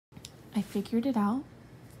I figured it out.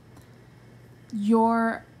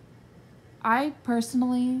 I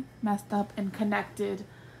personally messed up and connected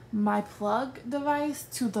my plug device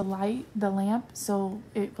to the lamp, so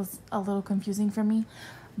it was a little confusing for me.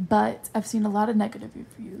 But I've seen a lot of negative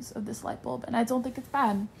reviews of this light bulb, and I don't think it's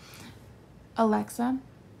bad. Alexa,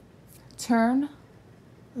 turn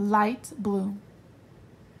light blue.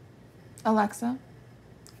 Alexa,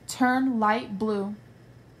 turn light blue.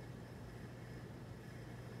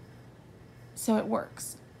 So it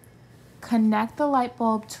works. Connect the light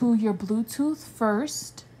bulb to your Bluetooth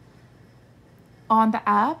first on the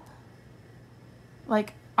app,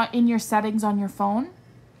 like in your settings on your phone,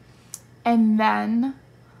 and then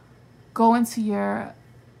go into your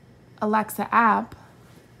Alexa app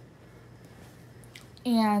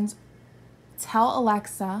and tell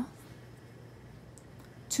Alexa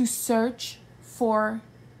to search for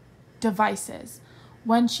devices.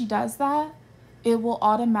 When she does that, it will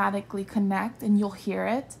automatically connect, and you'll hear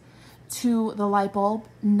it, to the light bulb,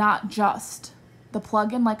 not just the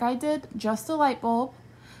plug-in like I did, just the light bulb.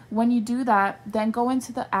 When you do that, then go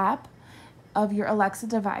into the app of your Alexa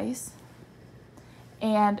device,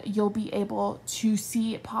 and you'll be able to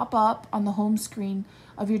see it pop up on the home screen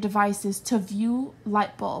of your devices to view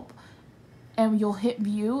light bulb. And you'll hit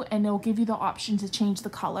view, and it'll give you the option to change the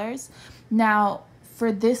colors. Now,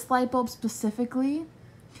 for this light bulb specifically,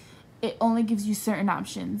 it only gives you certain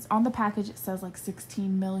options. On the package, it says like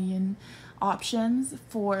 16 million options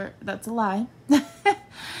for, that's a lie.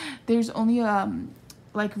 There's only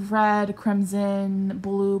like red, crimson,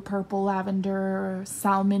 blue, purple, lavender,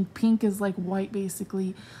 salmon, pink is like white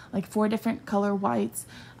basically, like 4 different color whites.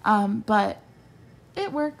 But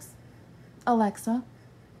it works. Alexa,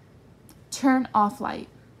 turn off light.